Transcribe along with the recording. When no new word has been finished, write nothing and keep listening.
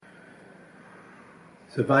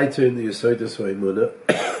So weiter in the Yesodus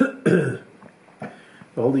V'Emunah,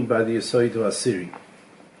 holding by the Yesod Asiri.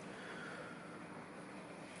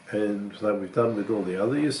 And like we've done with all the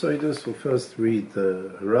other Yesodus, we'll first read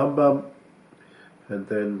the Rambam, and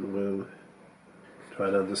then we'll try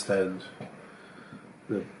and understand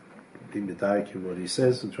the Medayik in what he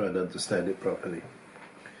says, and try and understand it properly.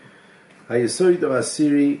 HaYesod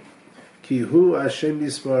Asiri, Ki hu Hashem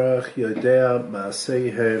Yisbarach Yodea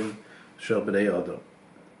Ma'aseihem Shel Bnei Adam.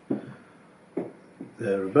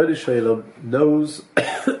 The Rebbeinu Shalom knows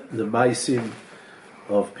the maisim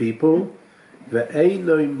of people,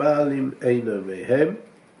 ve'eino malim eino mehem,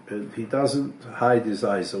 and he doesn't hide his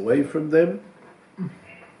eyes away from them.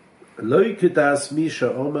 Lo yikedas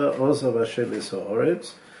misha omer ozav Hashem es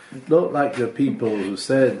ha'oretz, not like the people who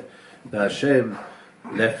said that Hashem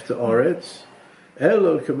left the Oretz.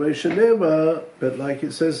 Elo k'moshe nema, but like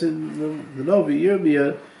it says in the Novi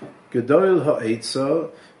Yirmiyah, Gedoil ha'etza,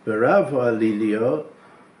 Berav ha'aliliyah,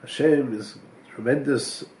 Hashem is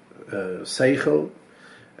tremendous seichel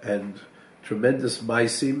and tremendous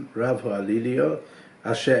maisim, Rav ha'aliliyah,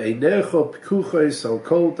 Asher einecho pkuchos al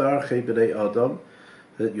kol darchei b'nei Adam,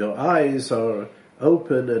 that your eyes are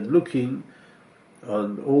open and looking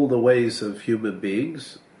on all the ways of human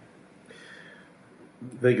beings.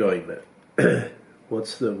 Vegoyme.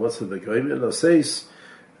 What's the vegoyme? Lo says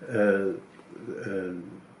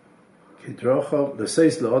Kidrochav, the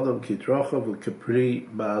says La'adam Kidrochav U'Kapri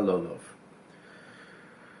Ma'alonov.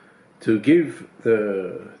 To give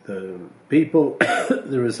the people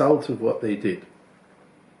the result of what they did.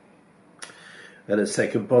 And a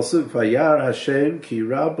second pasuk, Vayar Hashem Ki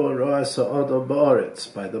Rabbo Ro'a Sa'adam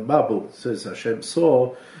Ba'aretz. By the Mabul, says Hashem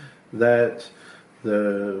saw that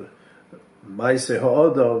the Maaseh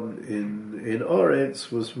Ha'adam in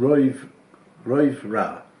Oretz was Roiv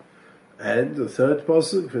Ra. And the third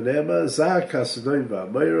pasuk, V'nema Zak HaSadom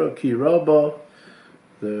V'Amoira Ki Rabba,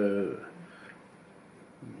 the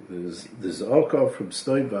Zaka from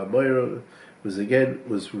Sodom V'Amoira was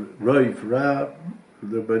Roiv Ra,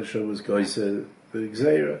 the Rebbeinu was Goyse the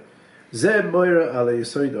Gzeira. Zeh Moira Ala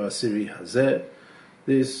Yesod Asiri Hazeh.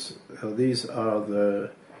 These are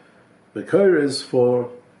the Mekoros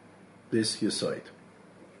for this Yesod.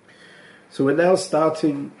 So we're now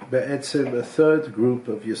starting be'etzim a third group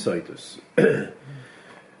of Yesodus.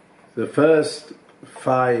 The first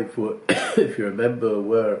five were, if you remember,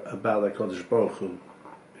 were about HaKadosh Baruch Hu,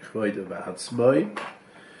 Chvoid V'Atzmoi.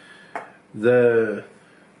 The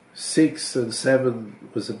 6 and 7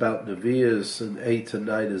 was about Nevi'as, and 8 and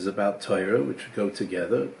 9 is about Torah, which go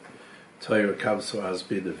together. Torah comes to us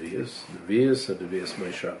by Nevi'as and Nevi'as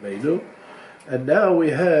Moshe Rabbeinu. And now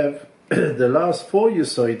we have the last 4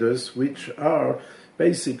 Yesodus, which are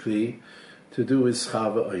basically to do with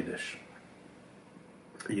Schava Oynish.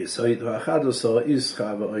 Yesod HaChadosa is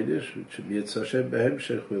Schava Oynish, which Yetz Hashem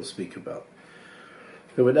Behemshech we'll speak about.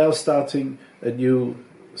 So we're now starting a new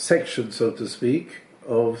section, so to speak,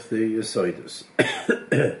 of the Yesodus.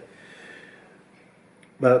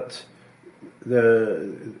 But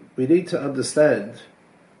we need to understand.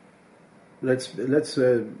 Let's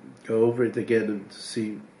go over it again and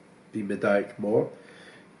see the Medayik more.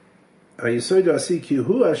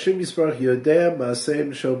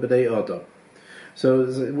 So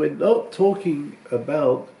we're not talking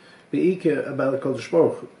about the Ike about the Kodesh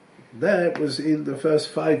Baruch Hu. That was in the first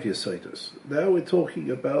 5 Yesodus. Now we're talking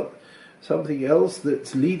about something else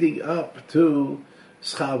that's leading up to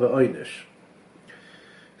Schava Oynish.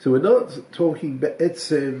 So we're not talking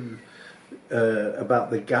be'etzim about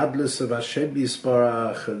the gadlus of Hashem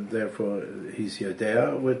Yisbarach, and therefore he's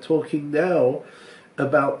Yodea. We're talking now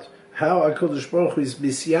about how HaKadosh Baruch Hu is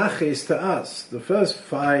misyaches to us. The first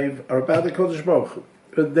 5 are about the HaKadosh Baruch Hu,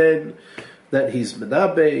 and then that he's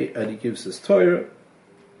menabe and he gives us Torah.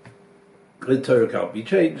 The Torah can't be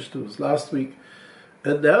changed. It was last week.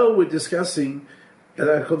 And now we're discussing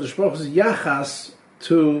HaKadosh Baruch Hu's yachas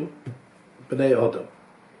to Bnei Adam.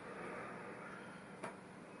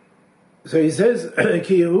 So he says,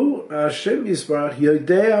 Ki hu Hashem Yisbarach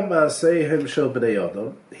Yodea Ma'aseihem Shel Bnei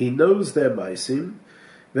Adam. He knows their maisim.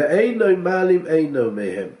 Ve'eino malim eino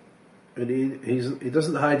mehem. And he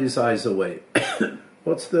doesn't hide his eyes away.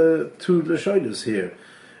 What's the 2 Lashonos here?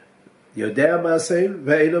 Yodea Ma'aseihem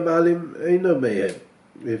Ve'eino malim eino mehem.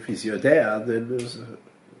 If he's Yodea, then there's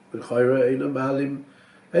B'chayra eino malim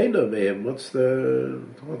eino mehem.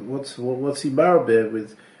 What's he marbe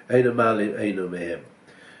with eino malim eino mehem?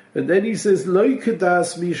 And then he says, Lo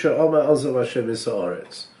yikedas misha omer ozav Hashem es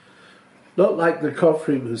ha'oretz. Not like the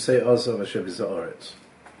Kofrim who say ozav Hashem es ha'oretz.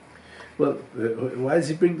 Well, why does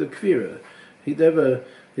he bring the Kvira? He never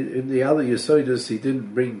in the other Yesodus, he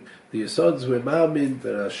didn't bring the Yesods were Ma'amid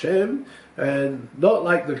and Hashem, and not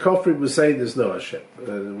like the Kofrim was saying there's no Hashem.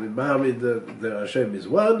 With Ma'amid, the Hashem is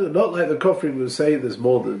one, and not like the Kofrim was saying there's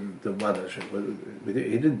more than one Hashem. He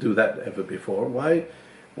didn't do that ever before. Why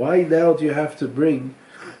now do you have to bring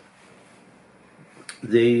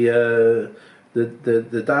the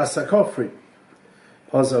Das HaKofrim?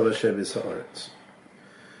 Hazav Hashem is Haaretz.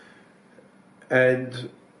 And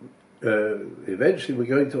eventually we're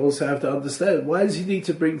going to also have to understand, why does he need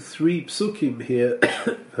to bring 3 psukim here,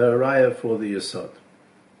 the raya for the Yesod?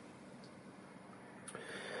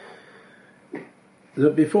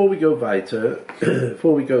 Before we go weiter,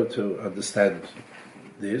 before we go to understand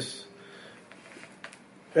this,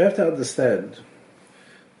 we have to understand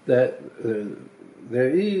that there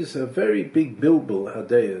is a very big bilbul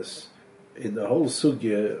hadeus in the whole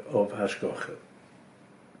sugya of hashgacha.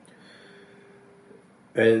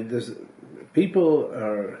 And people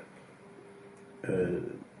are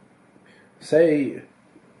say,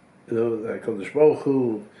 that Kodesh Baruch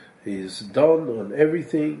Hu is done on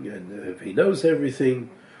everything, and if he knows everything,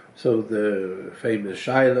 so the famous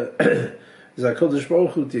Shaila is that Kodesh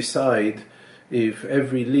Baruch Hu decide if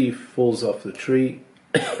every leaf falls off the tree,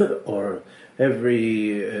 or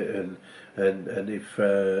every and if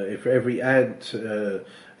every ant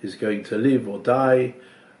is going to live or die.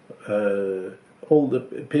 All the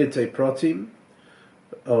Pirtei Pratim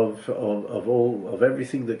of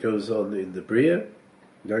everything that goes on in the Bria.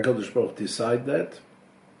 HaKadosh Baruch Hu decide that,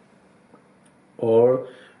 or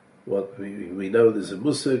what we know there's a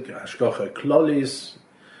musig Hashgacha Klolis.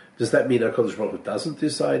 Does that mean HaKadosh Baruch Hu doesn't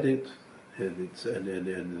decide it?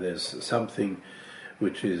 And there's something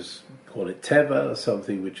which is, call it Teva,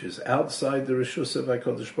 something which is outside the Rishus of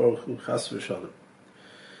HaKadosh Baruch Hu, Chas v'Shalom.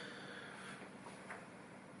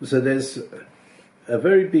 So there's a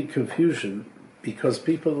very big confusion because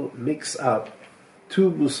people mix up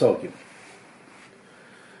 2 musagim.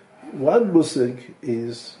 One musag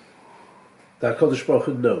is that HaKadosh Baruch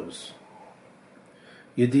Hu knows,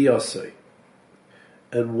 Yediyasei.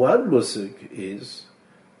 And one musag is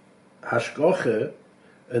Hashgacha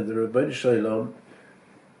and the Rebbeinu Shalom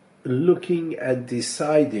looking and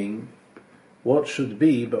deciding what should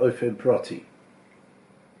be B'ofen Prati.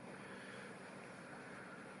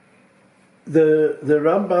 The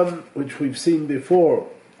Rambam, which we've seen before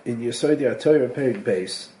in Yesodei HaTorah Perek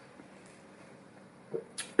Beis,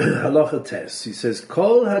 Halacha Tes, he says,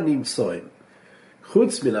 Kol hanimtsoim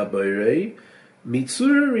chutz min haboirei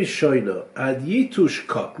mitzura rishoina ad yitush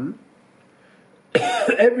cotton,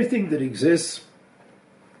 everything that exists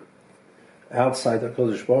outside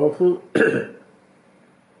HaKadosh Baruch Hu,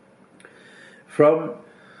 from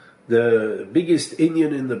the biggest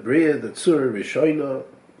Inyan in the Bria, the Tzura Rishoina,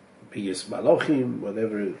 biggest Malachim,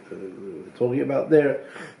 whatever we're talking about there,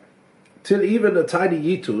 till even a tiny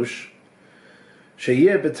Yitush,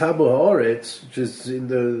 Sheyeh B'tabu Haaretz, which is in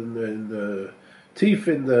the teeth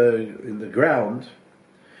in the ground,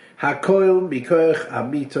 Hakoil Mikoach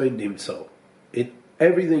Amitoy Nimtzo.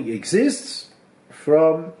 Everything exists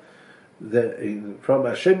from Hashem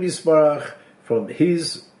Yisbarach, from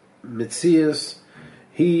His Metzias.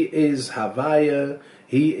 He is Havaya.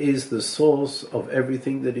 He is the source of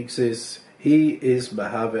everything that exists. He is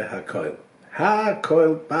Mahave HaKoil.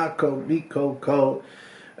 HaKoil, Bakol, Mikol, Kol.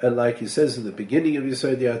 And like he says in the beginning of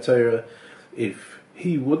Yesodei HaTorah, if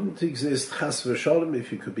he wouldn't exist, Chas v'Shalom,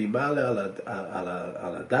 if you could be Male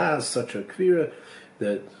ala Das, such a Kvira,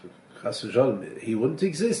 that Chas v'Shalom, he wouldn't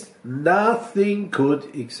exist. Nothing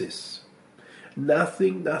could exist.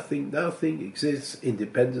 Nothing exists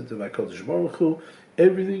independent of HaKadosh Baruch Hu.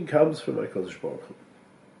 Everything comes from HaKadosh Baruch Hu.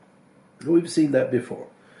 We've seen that before.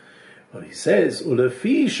 Well, he says,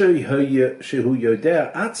 "Ulefi shehu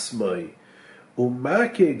yodea atzmai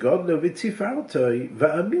umake godlo v'tifartoi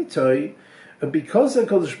va'amitoi," and because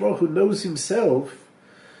HaKadosh Baruch Hu knows himself,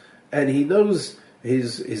 and he knows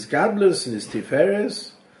his gadlus and his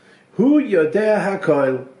tiferes, hu yodea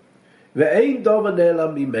hakoil ve'ein davar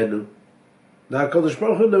ne'elam mimenu. Now HaKadosh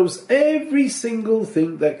Baruch Hu knows every single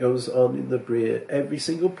thing that goes on in the Bria, every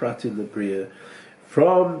single prat in the Bria,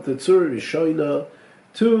 from the Tzura Rishoina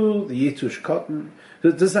to the Yitush Cotton.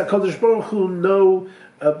 Does HaKadosh Baruch Hu know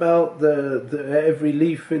about the every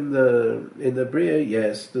leaf in the Bria?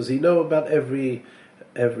 Yes. Does he know about every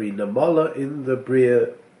Namala in the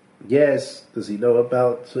Bria? Yes. Does he know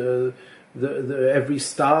about the every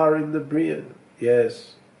star in the Bria?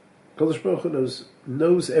 Yes. HaKadosh Baruch Hu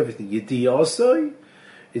knows everything. Yediyasai,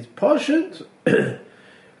 it's pashut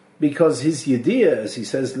because his Yediyah, as he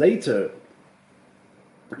says later,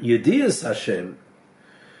 Yediyas Hashem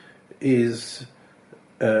is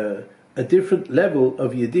a different level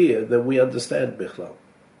of Yediyah than we understand Bichlal.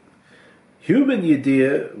 Human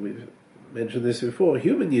Yediyah, we've mentioned this before,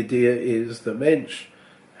 human Yediyah is the mensch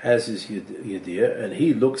has his Yediyah and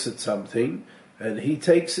he looks at something and he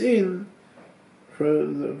takes in,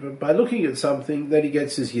 by looking at something, then he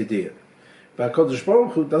gets his Yediyah. But HaKadosh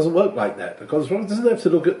Baruch Hu doesn't work like that. HaKadosh Baruch Hu doesn't have to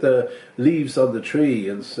look at the leaves on the tree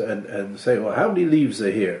and say, well, how many leaves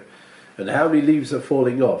are here? And how many leaves are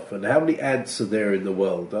falling off? And how many ants are there in the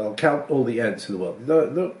world? I'll count all the ants in the world.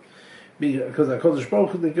 No. Because HaKadosh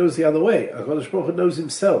Baruch Hu goes the other way. HaKadosh Baruch Hu knows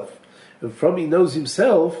himself. And from he knows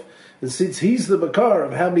himself, and since he's the makar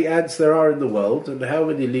of how many ants there are in the world and how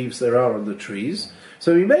many leaves there are on the trees,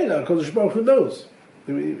 so he made HaKadosh Baruch Hu knows.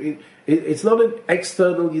 It's not an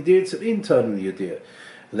external yediyah, it's an internal yediyah.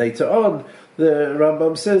 Later on, the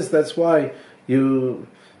Rambam says that's why we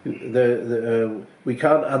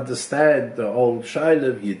can't understand the old shaila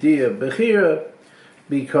of yediyah bechira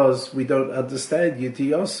because we don't understand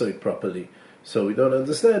yediyah osoi properly. So we don't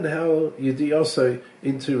understand how yediyah osoi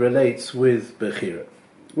interrelates with bechira.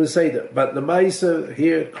 We'll say that, but the Maisa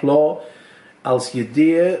here, Klo, als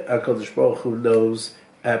yediyah, HaKadosh Baruch Hu knows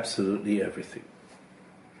absolutely everything.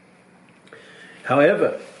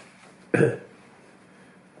 However,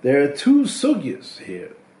 there are two sugyas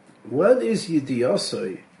here. One is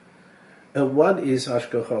Yediyasoi, and one is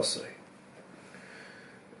Hashgachasoi.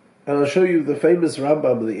 And I'll show you the famous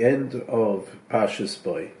Rambam at the end of Parshas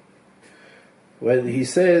Boy, when he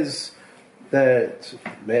says that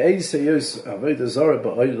Me'ez Seyos Avodah Zarah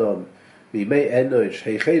Ba'olam Mimei Enosh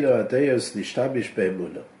Heichelo Adeos Nishtabish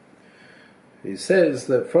Be'emunah. He says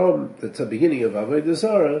that from the beginning of Avodah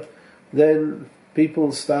Zarah, then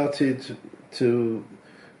people started to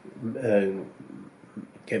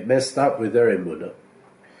get messed up with their emunah.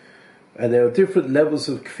 And there are different levels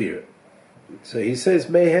of kfir. So he says,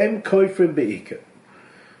 Mehem koifrim be'ika.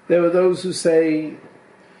 There are those who say,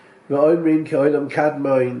 V'omrim ke'olam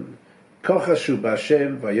kadmoin, kochashu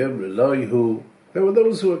b'Hashem, v'yom reloihu. There were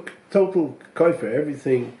those who were total koifer,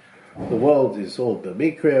 everything. The world is all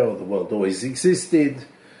b'mikra, or the world always existed.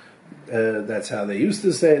 That's how they used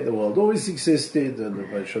to say it. The world always existed, and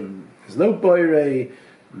there's no Boirei,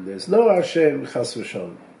 there's no Hashem, Chas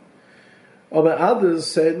v'Shalom. But others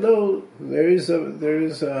said, no, there is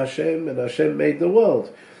a Hashem, and Hashem made the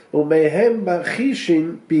world. Umehem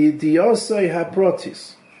b'chishin b'yidiyosai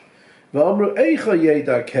haprotis. V'amru eicha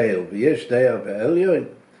yeda keil v'yesh deya v'elyon.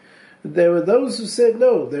 There were those who said,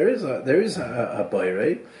 no, there is a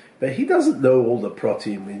Boirei, but he doesn't know all the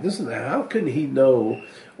protim. He doesn't. How can he know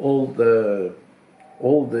all the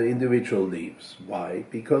individual leaves? Why?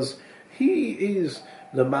 Because he is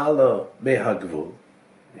lemala mehagvul.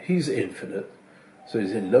 He's infinite, so he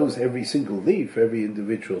knows every single leaf, every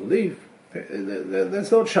individual leaf.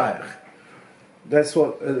 That's not shaykh. That's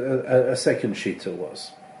what a second shita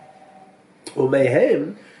was.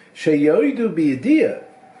 Umehem sheyoidu biyediyah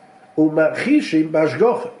umachishim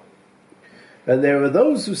bashgocha. And there are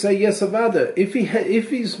those who say, yes, Avada, if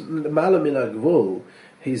he's Malam in Agvul,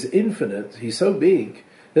 he's infinite, he's so big,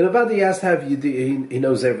 then Avada he has to have Yediyah, he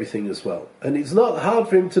knows everything as well. And it's not hard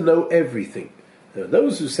for him to know everything. There are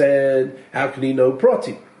those who said, how can he know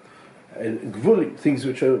Proti? And Gvulim, things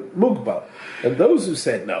which are Mugbal. And those who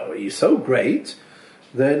said, no, he's so great,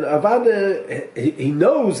 then Avada, he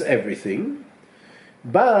knows everything,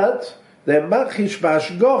 but they're machish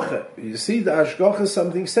b'ashgocha. You see, the ashgocha is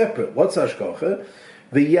something separate. What's ashgocha?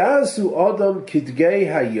 V'yasu odom kidgei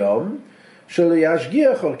hayom shelo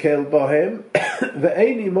yashgiach okel bohem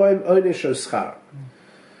ve'ein imoim onesh oschar.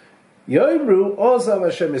 Yomru ozav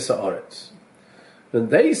Hashem es haaretz.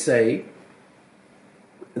 And they say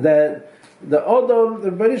that the odom,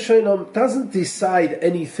 the Rebbeinu Shalom, doesn't decide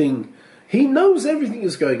anything. He knows everything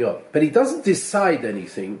is going on, but he doesn't decide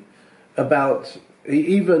anything about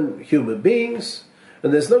even human beings,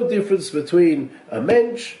 and there's no difference between a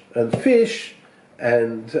mensch and fish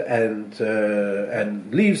and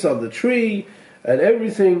leaves on the tree and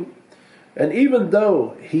everything. And even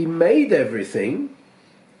though he made everything,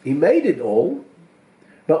 he made it all,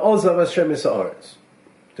 but Ozav Hashem es haaretz.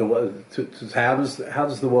 How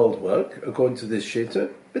does the world work according to this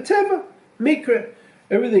shita? B'teva, mikra,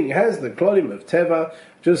 everything has the klolim of teva,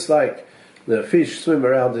 just like the fish swim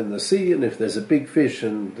around in the sea, and if there's a big fish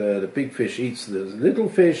and the big fish eats the little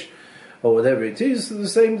fish, or whatever it is, the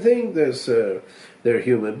same thing. There are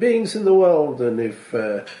human beings in the world, and if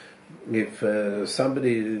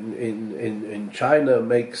somebody in China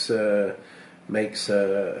makes a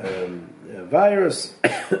virus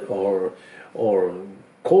or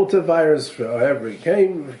caught a virus however he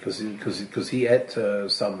came, because he ate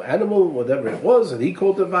some animal, whatever it was, and he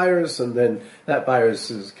caught the virus, and then that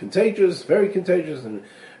virus is contagious, very contagious, and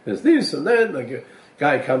there's this and that. Like a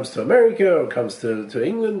guy comes to America or comes to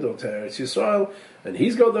England or to Eretz Yisrael, and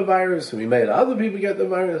he's got the virus, and we made other people get the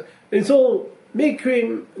virus. It's all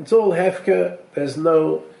mikrim, it's all hefka. There's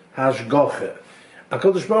no hashgocha.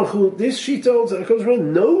 HaKadosh Baruch Hu, this shita holds that HaKadosh Baruch Hu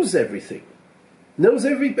knows everything, knows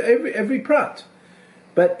every prat.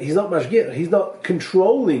 But he's not mashgiach, he's not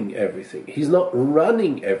controlling everything, he's not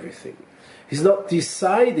running everything, he's not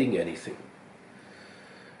deciding anything.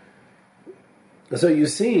 So you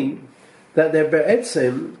see that they're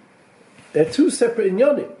two separate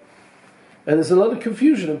inyanim. And there's a lot of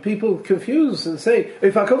confusion, and people confuse and say,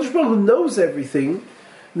 if HaKadosh Baruch Hu knows everything,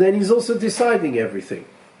 then he's also deciding everything.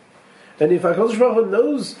 And if HaKadosh Baruch Hu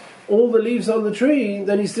knows all the leaves on the tree,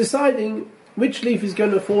 then he's deciding which leaf is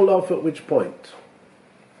going to fall off at which point.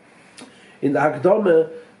 In the Hakdama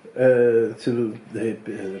to the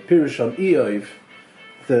Pirush on Eov,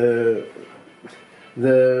 the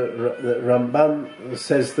Ramban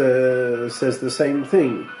says the same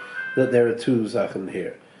thing, that there are two Zachen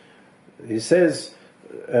here. He says,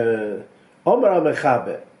 Omer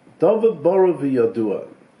HaMechaber, David Boru v'Yodua,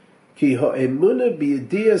 Ki ha'emuna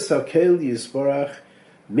b'yediyah sakel yisborach,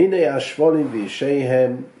 minei ashvolim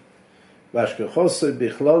v'yisheihem, v'ashkechosoi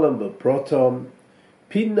b'chlolam b'protom,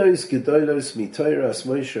 Pinnois gedolos mitoiras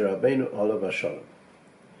Moshe Rabbeinu olav hashalom.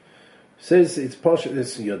 Says it's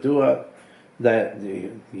Yodua that the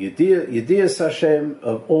Yedias Hashem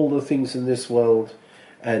of all the things in this world,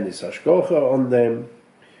 and His hashgocha on them,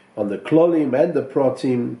 on the klolim and the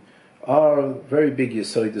protim, are very big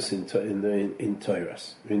yesodus in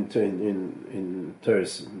Torahs, in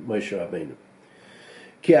Torahs Moshe Rabbeinu.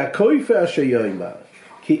 Ki akoife asher yoima,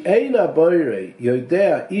 ki ein aboire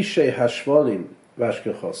yodea ishe hashvolim because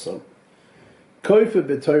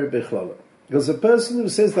a person who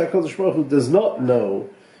says that HaKadosh Baruch Hu does not know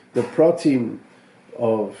the protim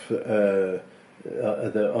of the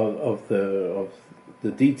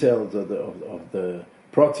details of the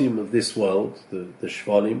protim of this world, the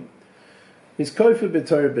shvalim, is koifer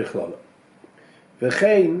b'Torah b'chlala.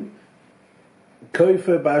 V'chein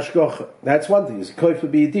koifer b'ashgocha. That's one thing. It's koifer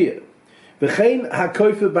b'yediyah. V'chein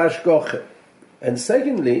ha-koifer b'ashgocha. And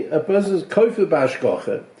secondly, a person is kofer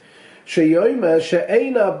b'ashgocha, sheyoyma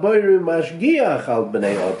she'eina boiru mashgiach al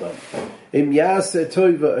b'nei adam, im yaseh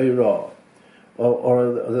toiva eira.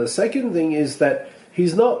 Or the second thing is that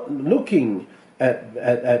he's not looking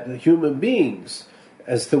at human beings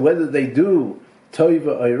as to whether they do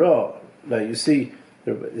toiva eira. Now you see,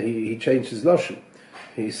 he changed his lashon.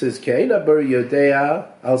 He says ke'eina boiru yodea,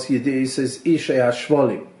 als yedei, he says ishe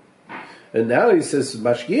hashvolim. And now he says,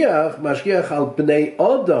 Mashgiach al bnei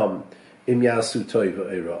Adam im yasu toiva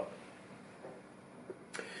eira.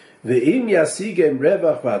 Ve'im yasigem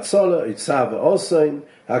revach v'atzola itzav v'osain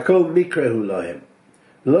hakol mikrehu lohem.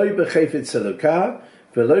 Loi b'chefetz elokah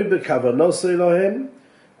ve'loi b'kavanosei lohem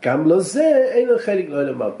gam lozeh ein chelik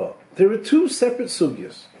lo'olam haba. There are two separate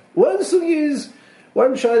sugyas. One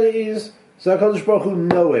shayla is, HaKadosh Baruch Hu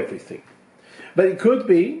know everything. But it could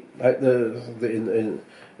be, like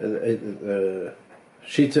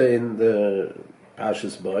Shita in the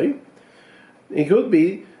Pashas Boy. It could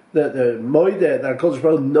be that the Moedeh, that HaKadosh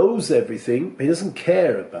Baruch Hu knows everything, but he doesn't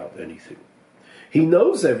care about anything. He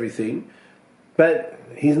knows everything, but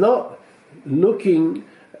he's not looking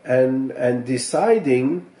and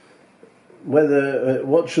deciding whether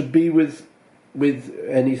what should be with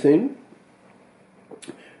anything,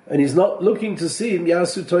 and he's not looking to see in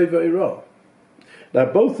Yasu Toiva Ira. Now,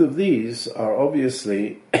 both of these are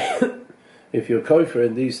obviously, if you're kofer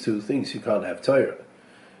in these two things, you can't have Torah.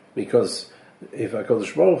 Because if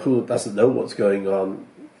HaKadosh Baruch Hu doesn't know what's going on,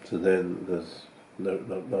 so then there's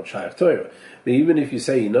not Shaykh Torah. But even if you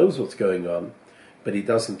say he knows what's going on, but he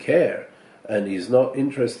doesn't care, and he's not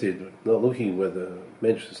interested, not looking whether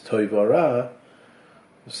mentions Toiv or Ra,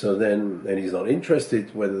 so then he's not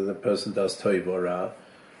interested whether the person does Toiv or Ra.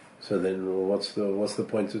 So then, what's the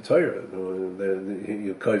point of Torah?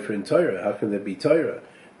 You're kofer in Torah. How can there be Torah?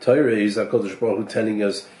 Torah is HaKadosh Baruch Hu telling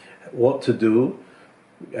us what to do,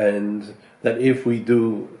 and that if we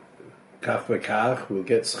do kach v'kach, we'll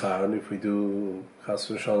get schar, and if we do chas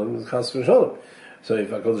v'shalom, chas v'shalom. So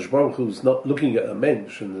if HaKadosh Baruch Hu is not looking at a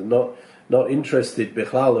mensch and not interested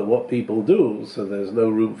bichlal in what people do, so there's no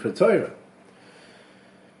room for Torah.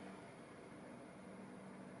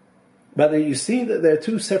 But you see that there are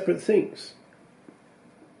two separate things.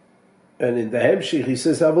 And in the Hemshich he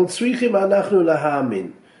says, Avol tzrichim anachnu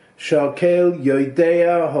lahamin, shakel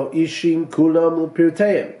yoidea ha'ishim kulam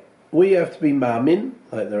l'pirteim. we have to be ma'amin,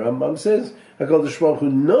 like the Rambam says, HaKadosh Baruch Hu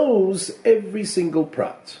knows every single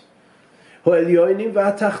prat. Ho'elyonim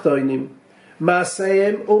v'atachtoinim,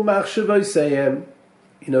 ma'aseyem u'machshavoiseyem.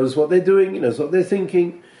 He knows what they're doing, he knows what they're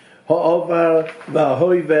thinking. Ha'ovar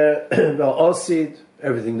v'ahoiver v'aosid,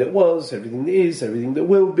 everything that was, everything that is, everything that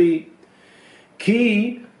will be.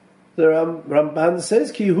 Ki, the Ramban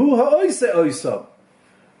says, Ki hu ha'oise oisam.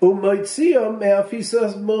 U'moitziam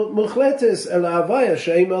me'afisas muchletes el havaya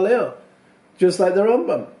she'im aleh. Just like the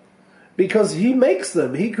Rambam. Because he makes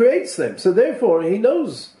them, he creates them. So therefore he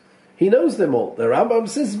knows them all. The Rambam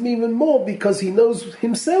says even more because he knows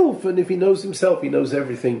himself, and if he knows himself, he knows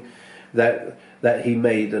everything that he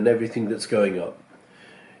made and everything that's going on.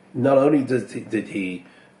 Not only does he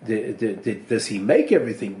make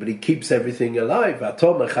everything, but he keeps everything alive.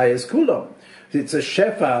 Atom chayes kulam. It's a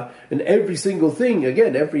shefa in every single thing.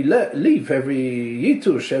 Again, every leaf, every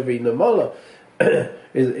yitush, every namala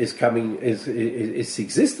is coming. Its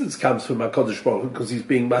existence comes from HaKadosh Baruch Hu because he's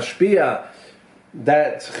being mashpia.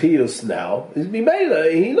 That chiyus now is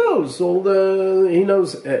mimela. He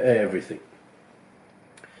knows everything.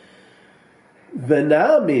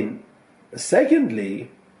 V'na'amin. Secondly,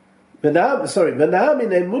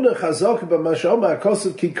 v'na'amin emunah chazok b'mashoma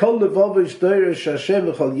hakosav ki kol levovish doirish Hashem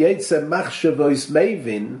v'chol yetze machshavos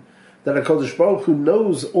mevin, that HaKadosh Baruch Hu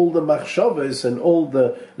knows all the machshavos and all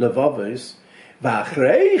the levavos.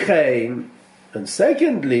 V'achreichein, and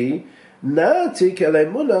secondly, na'atik el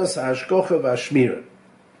emunas hashkocha v'ashmira,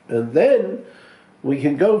 and then we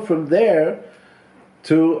can go from there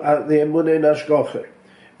to the emunah in hashkocha.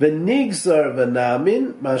 V'nigzar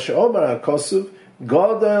v'namin mash'omar hakosav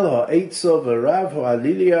Godel ha'etzov v'rav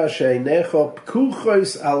ha'alilia she'einecho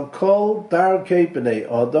pkuchos al kol darkei b'nei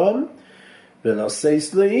Adam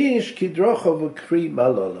v'naseis le'ish kidrocho v'kri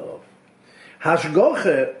malolov.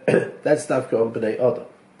 Hashgoche, that's dafka on b'nei Adam.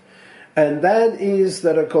 And that is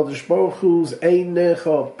that HaKadosh Baruch Hu's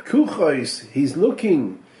einecho pkuchos, he's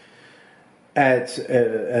looking at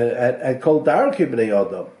kol darkei b'nei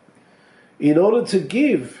Adam in order to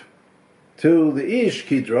give to the ish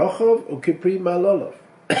kidrochov ukipri malolov.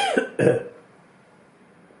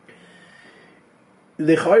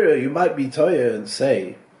 L'chayra, you might be tired and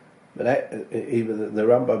say, but even the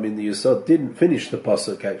Rambam in the Yesod didn't finish the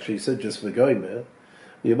pasuk. Actually, he said just for going there.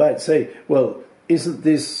 You might say, well, isn't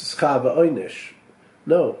this schava oynish?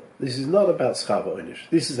 No, this is not about schava oynish.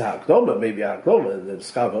 This is hakdoma, maybe hakdoma, and then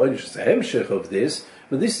schava oynish is a hemshech of this,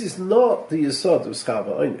 but this is not the Yesod of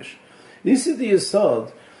schava oynish. This is the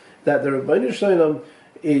Yesod that the Rebbeinu Shalom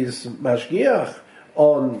is mashgiach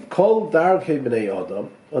on kol darkei b'nei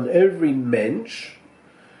Adam, on every mensch,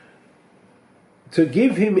 to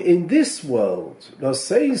give him in this world, lo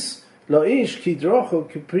says lo ish kidrocho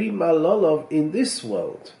kipri malolov, in this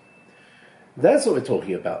world. That's what we're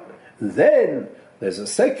talking about. Then there's a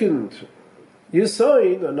second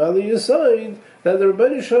Yisoid, another Yisoid, that the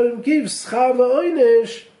Rebbeinu Shalom gives schava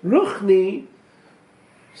oynesh ruchni.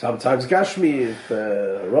 Sometimes Gashmi, if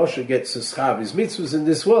Rosha gets a schar, his mitzvahs in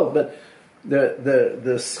this world, but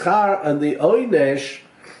the schar and the oynesh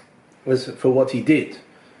was for what he did.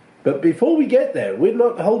 But before we get there, we're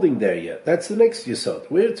not holding there yet. That's the next yesod.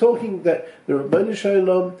 We're talking that the Rebbeinu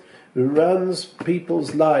Shalom runs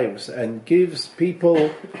people's lives and gives a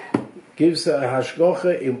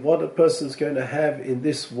hashgocha in what a person's going to have in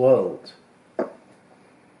this world.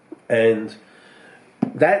 And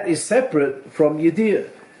that is separate from Yediyah.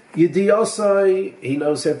 Yediyosai, he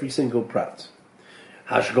knows every single prat.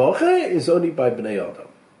 Hashgocha is only by Bnei Adam.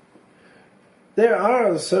 There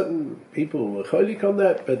are certain people who are cholik on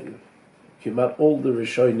that, but Kimat all the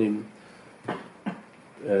Rishonim,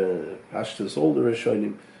 Pashtus, all the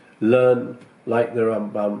Rishonim learn like the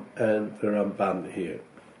Rambam and the Ramban here,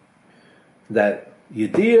 that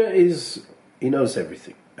Yediyah is, he knows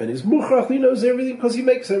everything. And his Mukhrach, he knows everything because he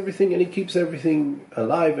makes everything and he keeps everything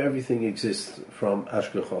alive, everything exists from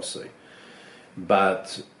Hashgochosei.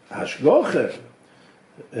 But Hashgoche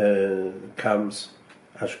comes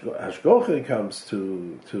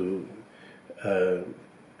to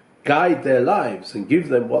guide their lives and give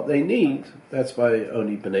them what they need. That's by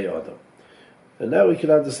only Bnei Adam. And now we can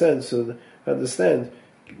understand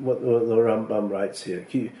what the Rambam writes here.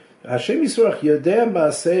 Hashem Yisroach Yodea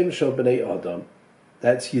Ma'aseim Shel Bnei Adam.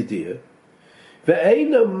 That's Yediyah.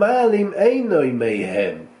 Ve'eino malim einoi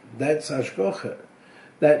mehem. That's Hashgocha.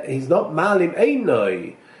 That he's not malim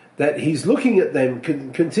einoi. That he's looking at them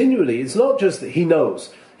continually. It's not just that he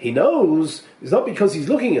knows. He knows, it's not because he's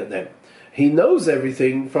looking at them. He knows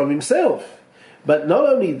everything from himself. But not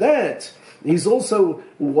only that, he's also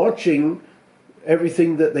watching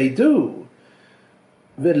everything that they do.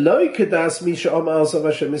 Why does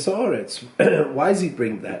he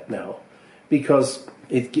bring that now? Because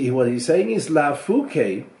what he's saying is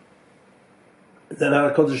la'fuke, that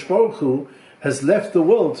HaKadosh Baruch Hu has left the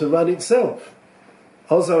world to run itself.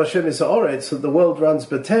 Also Hashem is ha'oretz, so the world runs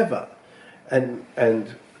b'teva, and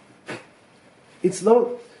it's not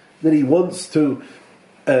that he wants to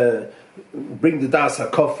bring the das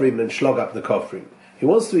HaKofrim and shlog up the Kofrim. He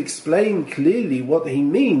wants to explain clearly what he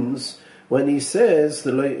means when he says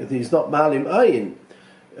that he's not malim ayin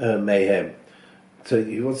mehem. So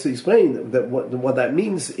he wants to explain that what that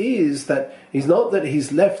means is that he's not that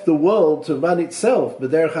he's left the world to run itself,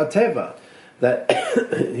 but derech hateva, that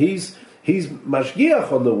he's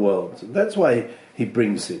mashgiach on the world. That's why he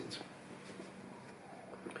brings it.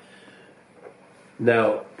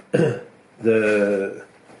 Now, to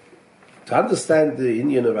understand the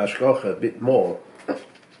Indian of Hashgacha a bit more, I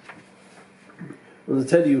want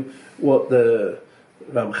to tell you what the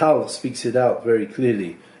Ramchal speaks it out very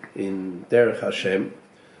clearly in Derech Hashem,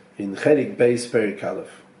 in Chelik Beis Perik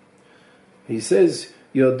Aleph. He says,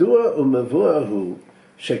 Yodua u'mevuahu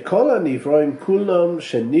shekol ha'nivroim kulam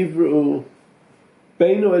shenivru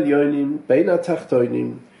beinu elyonim beina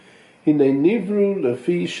tachtoinim hine nivru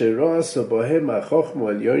lefi sheroas bohem ha'chochmo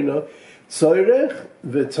elyono tzoirech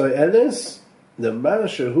v'toeles lema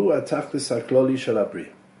shehu atachlis hakloli shel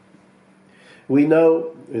habria. We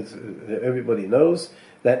know, everybody knows,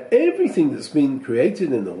 that everything that's been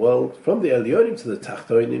created in the world, from the Elyonim to the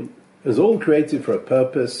Tachtonim, is all created for a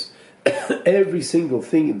purpose. Every single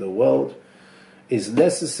thing in the world is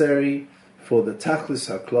necessary for the Tachlis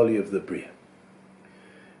HaKloli of the Bria.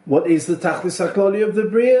 What is the Tachlis HaKloli of the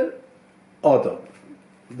Bria? Adam.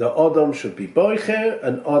 The Adam should be Boicher,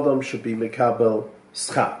 and Adam should be Mekabel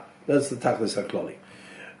Schar. That's the Tachlis HaKloli.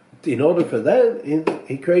 In order for that,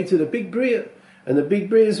 he created a big Bria. And the big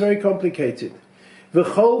Bria is very complicated.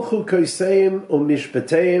 V'chol chukoseim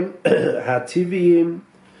u'mishpateim hativiyim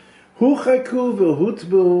huchaku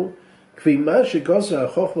v'hutbu k'vi ma shegosa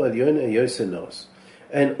ha'chochma elyon yosenos.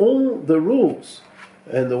 And all the rules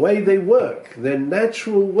and the way they work, their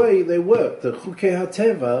natural way they work, the chukei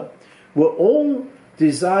hateva, were all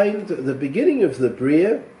designed at the beginning of the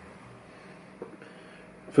Bria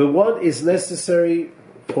for what is necessary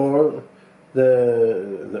for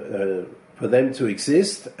for them to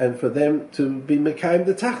exist and for them to be mekayim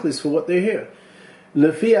the tachlis for what they're here.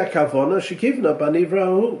 Lefi hakavona shekivna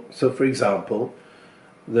banivrahu. So, for example,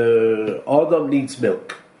 the Adam needs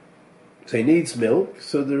milk. So he needs milk.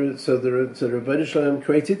 So the Rebbeinu Shalom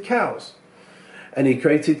created cows, and he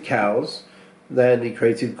created cows. Then he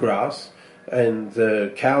created grass, and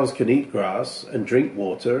cows can eat grass and drink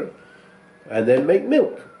water, and then make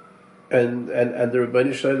milk. And the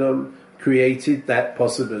Rebbeinu Shalom created that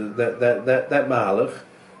possibility, that mahalach,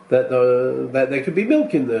 that there could be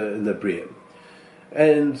milk in the Bria,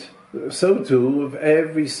 and so too of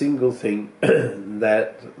every single thing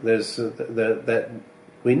that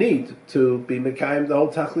we need to be mekayim the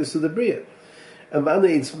whole tachlis of the Bria. And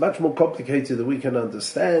it's much more complicated than we can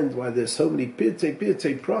understand. Why there's so many pirtei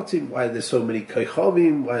pratim, why there's so many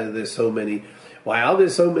koichovim, why are there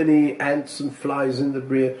so many ants and flies in the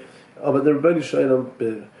Bria? But the Rebbeinu Shalom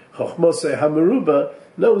Chochmosei Hamaruba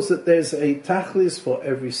knows that there's a tachlis for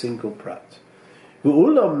every single prat.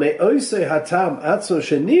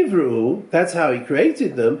 That's how he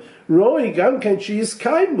created them.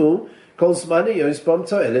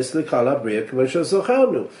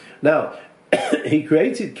 Now, he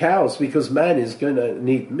created cows because man is going to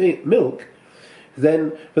need milk.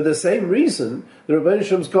 Then, for the same reason, the Rebbeinu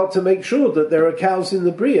Shalom's got to make sure that there are cows in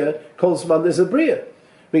the Bria, kol zman there's a Bria.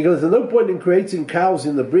 Because there's no point in creating cows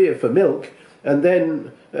in the Bria for milk, and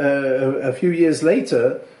then a few years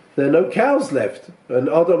later, there are no cows left. And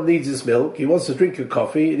Adam needs his milk, he wants to drink a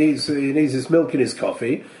coffee, he needs his milk in his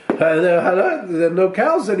coffee, and there are no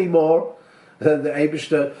cows anymore. The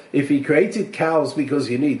Eibishter, if he created cows because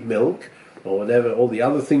you need milk, or whatever, all the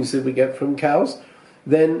other things that we get from cows,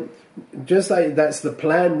 then just like that's the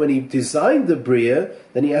plan when he designed the Bria,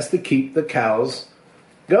 then he has to keep the cows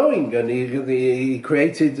going, and he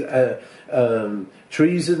created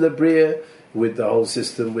trees in the Bria with the whole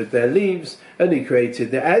system with their leaves, and he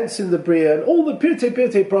created the ants in the Bria, and all the pirtei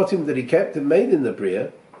pratim that he kept and made in the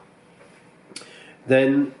Bria.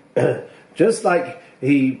 Then, just like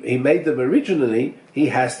he made them originally, he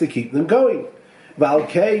has to keep them going.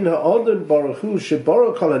 V'alkein ha'odon baruch hu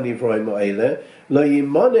sheborok kol hanivroim ha'ele lo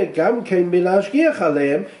yimone gam kein milashgiach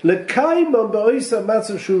aleim lekaimon ba'oisa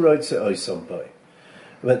matzav shu roitze oisam boi.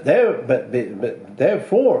 But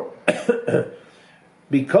therefore,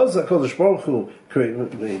 because HaKadosh Baruch Hu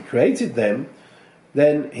created them,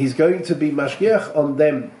 then he's going to be mashgiach on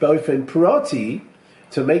them both in Purati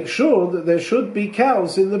to make sure that there should be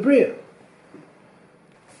cows in the Bria.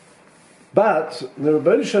 But the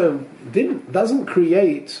Rebbeinu Shalom doesn't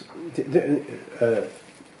create. The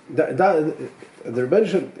Rebbeinu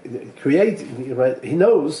Shalom create. Right, he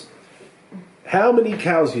knows how many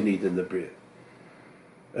cows you need in the Bria,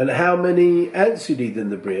 and how many ants you need in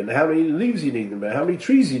the Bria, and how many leaves you need in the Bria, how many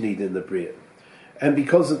trees you need in the Bria. And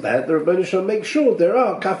because of that, the Rebbeinu Shalom makes sure there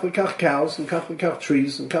are kach v'kach cows and kach v'kach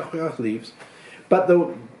trees and kach v'kach leaves. But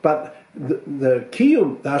the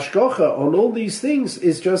kiyum, the hashgacha on all these things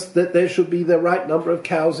is just that there should be the right number of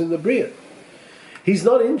cows in the Bria. He's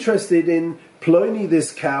not interested in ploni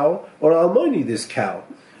this cow or almoni this cow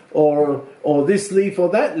or this leaf or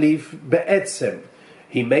that leaf be'etzem.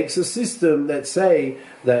 He makes a system that say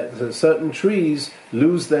that certain trees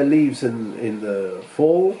lose their leaves in the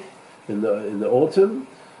fall, in the autumn,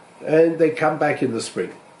 and they come back in the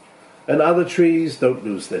spring. And other trees don't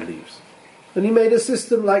lose their leaves. And he made a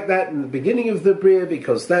system like that in the beginning of the Bria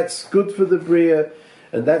because that's good for the Bria,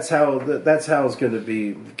 and that's how it's going to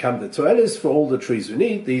become the toelis for all the trees we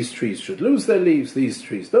need. These trees should lose their leaves, these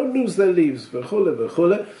trees don't lose their leaves, v'chule,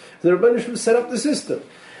 v'chule. The Rebbeinu Shalom set up the system.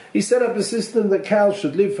 He set up a system that cows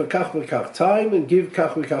should live for kach v'kach time and give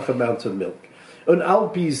kach v'kach amount of milk. And al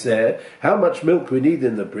pi zeh, how much milk we need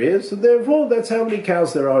in the Bria, so therefore that's how many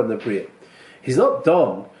cows there are in the Bria. He's not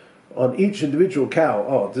done on each individual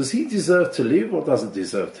cow. Does he deserve to live or doesn't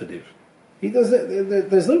deserve to live? He doesn't.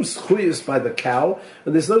 There's no schuyas by the cow,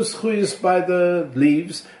 and there's no schuyas by the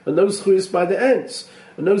leaves, and no schuyas by the ants,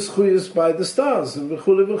 and no schuyas by the stars, and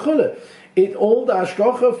v'chule v'chule. All the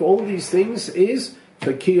hashgacha for all these things is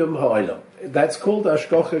for kiyum ha'olam. That's called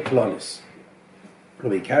hashgacha klalis.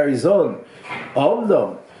 When he carries on,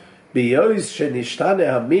 omnom biyois shenishtane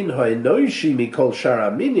hamin ha'enoishi mikol shar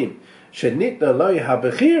haminim shenitna loy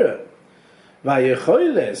habechira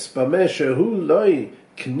vayechoiles b'meshehu loy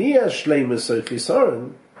kniya shleimus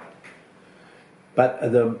ochisoren. But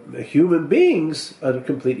the human beings are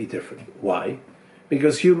completely different. Why?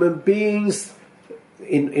 Because human beings,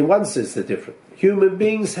 in one sense, they're different. Human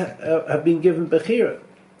beings have been given bechira.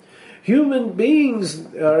 Human beings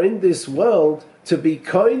are in this world to be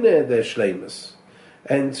koine their shleimus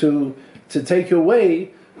and to take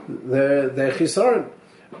away their chisaron.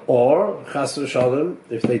 Or chas v'shalom,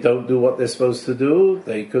 if they don't do what they're supposed to do,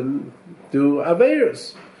 they can do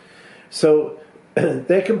aveiros. So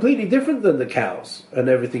they're completely different than the cows and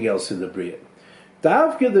everything else in the Bria.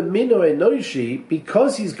 Davka the mino enoshi,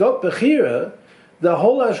 because he's got bechira, the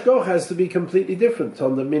whole hashgoch has to be completely different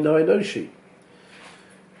on the mino enoshi.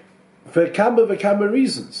 For kama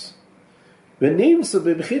reasons. So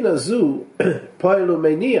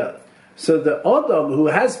the Adam who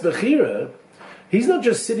has bechira, he's not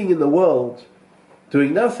just sitting in the world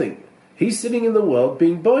doing nothing. He's sitting in the world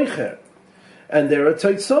being boicher. And there are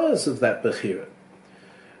teitzahs of that bechira.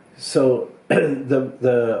 So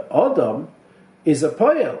the Adam is a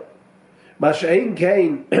poel. Masha'in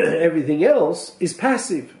kain, everything else is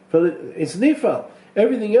passive. It's nifal.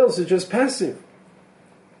 Everything else is just passive.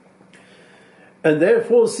 And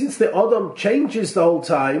therefore, since the Adam changes the whole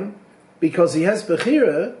time, because he has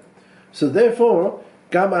bechira, so therefore,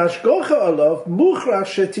 gam hashgocha alav muchrach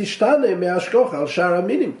shetishtane me hashgocha al shar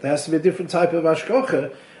haminim. There has to be a different type of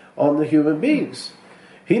hashgocha on the human beings.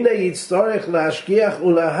 Hine yitztorech lahashgiach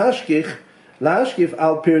ulahashgich lahashgif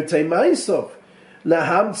al pirtei ma'isov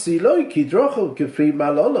lahamtzi loy kidrochel kefri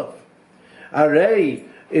malolov. Array,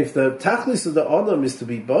 if the tachlis of the Adam is to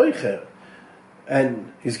be boicher,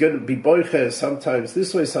 and he's going to be boicher sometimes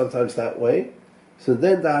this way, sometimes that way, so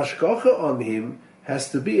then the hashgacha on him has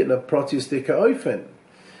to be in a protistika oifen.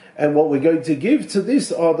 And what we're going to give to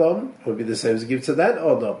this Adam will be the same as give to that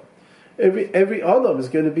Adam. Every Adam is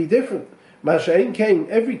going to be different. Masha'in kain,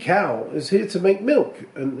 every cow is here to make milk,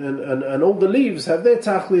 and all the leaves have their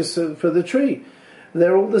tachlis for the tree.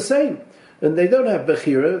 They're all the same. And they don't have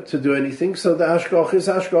bechira to do anything, so the hashgacha is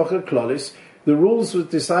hashgacha klalis. The rules were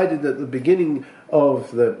decided at the beginning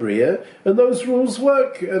of the Bria, and those rules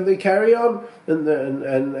work, and they carry on, and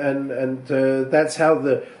that's how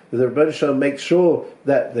the Rebbeinu Shalom makes sure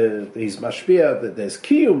that he's mashpia, that there's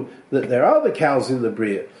kiyum, that there are the cows in the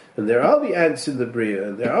Bria, and there are the ants in the Bria,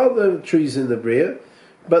 and there are the trees in the Bria,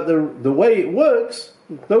 but the way it works,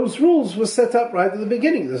 those rules were set up right at the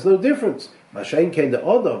beginning. There's no difference. Mashain came to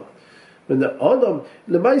Adam. When the Adam,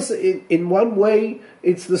 in one way,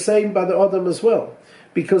 it's the same by the Adam as well,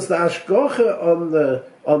 because the hashgacha on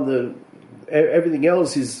the everything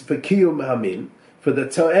else is for kiyum hamin, for the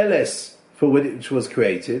toeles for which was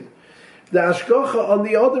created, the Ashkocha on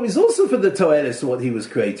the Adam is also for the Toelis of what he was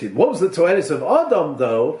created. What was the Toelis of Adam,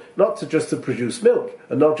 though? Not just to produce milk,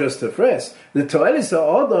 and not just to fresh. The Toelis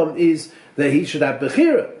of Adam is that he should have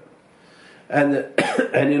Bechira. And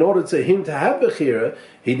in order to him to have Bechira,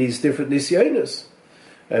 he needs different Nisyonis.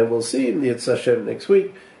 And we'll see in the Yetz Hashem next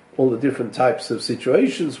week all the different types of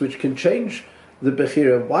situations which can change the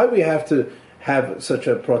Bechira. Why we have to have such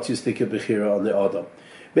a protistika Bechira on the Adam.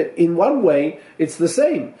 But in one way, it's the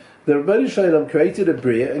same. The Rebbeinu Shalom created a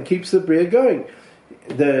Bria and keeps the Bria going.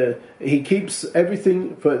 He keeps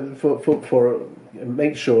everything for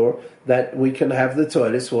make sure that we can have the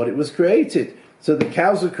toilets what it was created. So the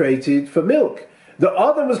cows were created for milk. The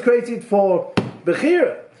Adam was created for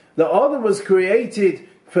Bechira. The Adam was created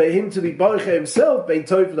for him to be Baruch himself, Bein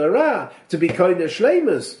Tov L'Ra, to be Koine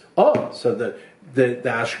Shleimus. So the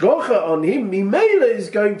Ashgocha on him, Mimela, is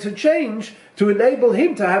going to change to enable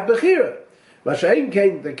him to have Bechira. Masha'im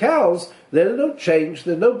came, the cows, they don't change,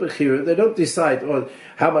 there's no Bechira, they don't decide,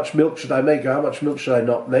 how much milk should I make or how much milk should I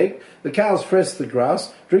not make. The cows fresh the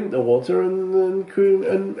grass, drink the water, and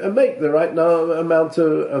make the right amount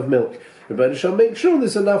of milk. But shall make sure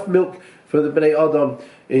there's enough milk for the Bnei Adam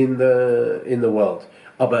in the world.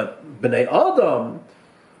 But Bnei Adam,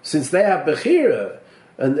 since they have Bechira,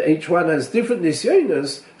 and each one has different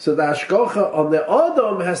nisyonos, so the Ashkocha on the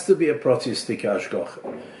Adam has to be a protistic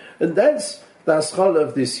Ashkocha. And that's the Aschal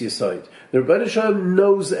of this Yesod. The Rebbeinu Shalom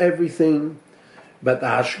knows everything, but the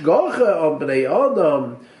Ashkocha on Bnei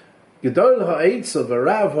Adam, Gedol ha'etzel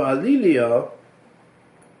v'rav ha'alilia,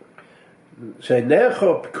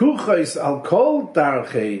 she'necho p'kuchos al kol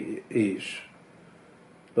darchei ish,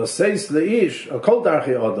 lo seis le'ish, al kol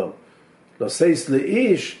darchei Adam, lo seis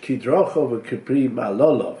le'ish kidrocho v'kipri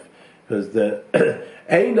malolov, because the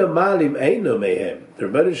Eina malim eino mehem, the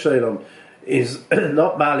Rebbeinu Shalom is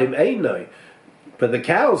not malim einoi, but the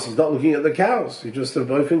cows, he's not looking at the cows. He just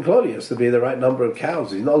both in Klodi, has to be the right number of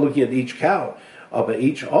cows. He's not looking at each cow. But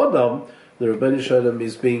each Adam, the Rebbeinu Shalom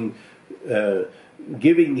is being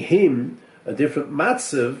giving him a different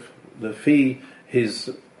matzav, the fee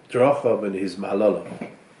his drachov and his malolov.